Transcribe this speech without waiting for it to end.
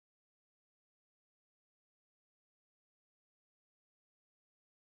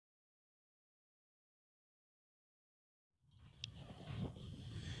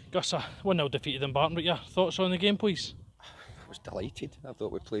Gus, 1-0 defeat at Dumbarton, but your thoughts on the game, please? I was delighted. I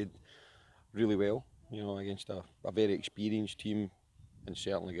thought we played really well, against a very experienced team and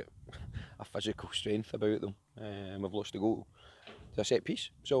certainly got a physical strength about them. We've lost a goal to a set piece.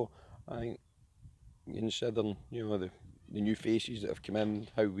 So I think considering, the new faces that have come in,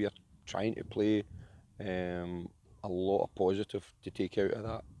 how we are trying to play, a lot of positive to take out of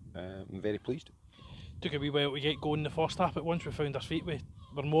that. I'm very pleased. Took a wee while to get going in the first half, but once we found our feet, we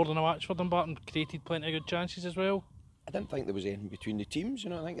were more than a match for Dumbarton, created plenty of good chances as well. I didn't think there was anything between the teams.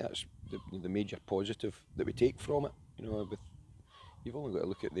 I think that's the major positive that we take from it. You've only got to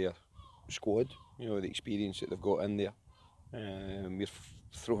look at their squad, the experience that they've got in there. We're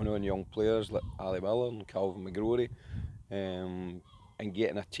throwing on young players like Ali Miller and Calvin McGrory, and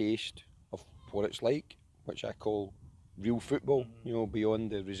getting a taste of what it's like, which I call real football,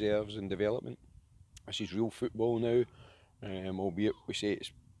 beyond the reserves and development. This is real football now, albeit we say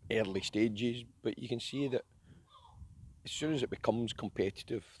it's early stages, but you can see that as soon as it becomes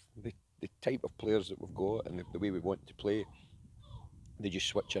competitive, the type of players that we've got and the way we want to play, they just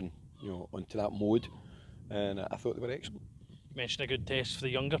switch in, onto that mode, and I thought they were excellent. You mentioned a good test for the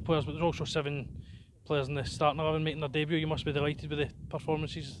younger players, but there's also 7 players in the starting 11 making their debut. You must be delighted with the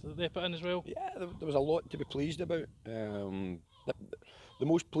performances that they put in as well. Yeah, there was a lot to be pleased about. The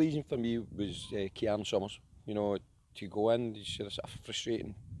most pleasing for me was Kearn Summers. To go in, he's had a sort of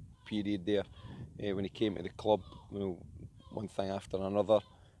frustrating period there when he came to the club. One thing after another,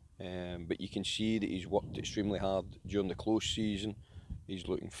 but you can see that he's worked extremely hard during the close season. He's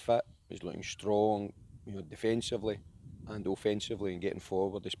looking fit, he's looking strong, defensively and offensively, and getting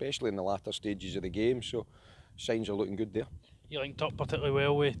forward, especially in the latter stages of the game. So signs are looking good there. You linked up particularly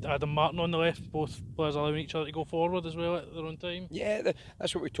well with Adam Martin on the left, both players allowing each other to go forward as well at their own time. Yeah,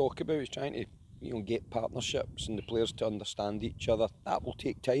 that's what we talk about, is trying to get partnerships and the players to understand each other. That will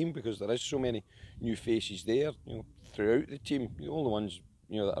take time because there is so many new faces there, throughout the team. The only ones,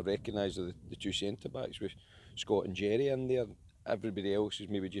 that I recognise are the 2 centre backs with Scott and Jerry in there. Everybody else is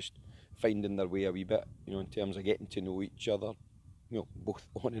maybe just finding their way a wee bit, in terms of getting to know each other, both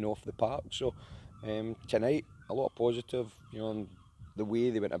on and off the park. So tonight, a lot of positive, on the way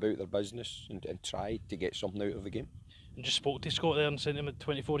they went about their business and tried to get something out of the game. And just spoke to Scott there and sent him at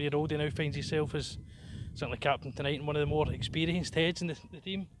 24-year-old. He now finds himself as certainly captain tonight and one of the more experienced heads in the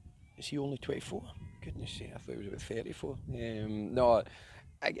team. Is he only 24? Goodness sake, I thought he was about 34. No,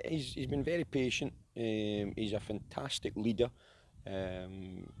 he's been very patient. He's a fantastic leader.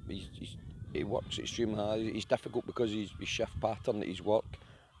 He works extremely hard. He's difficult because his shift pattern that he's work.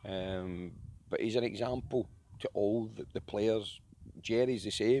 But he's an example to all the players. Jerry's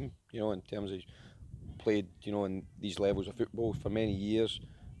the same, in terms of he's played, in these levels of football for many years.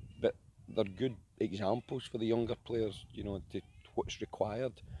 But they're good examples for the younger players, to what's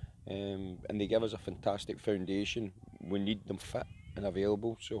required. And they give us a fantastic foundation. We need them fit and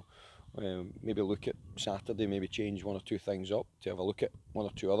available. So maybe look at Saturday, maybe change 1 or 2 things up to have a look at 1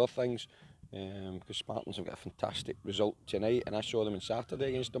 or 2 other things. Because Spartans have got a fantastic result tonight, and I saw them on Saturday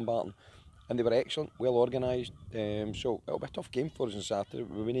against Dumbarton, and they were excellent, well organised. So it'll be a tough game for us on Saturday.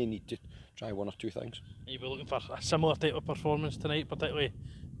 We may need to try 1 or 2 things. Are you looking for a similar type of performance tonight, particularly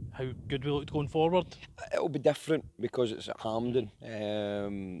how good we looked going forward? It'll be different because it's at Hampden.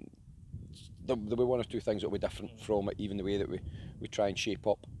 There'll be 1 or 2 things that'll be different from it, even the way that we try and shape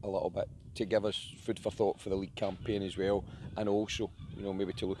up a little bit to give us food for thought for the league campaign as well, and also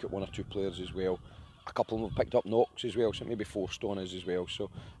maybe to look at 1 or 2 players as well. A couple of them have picked up knocks as well, so maybe forced on us as well. So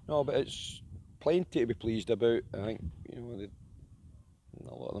no, but it's plenty to be pleased about. I think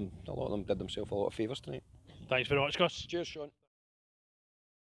a lot of them did themselves a lot of favours tonight. Thanks very much, Gus. Cheers, Sean.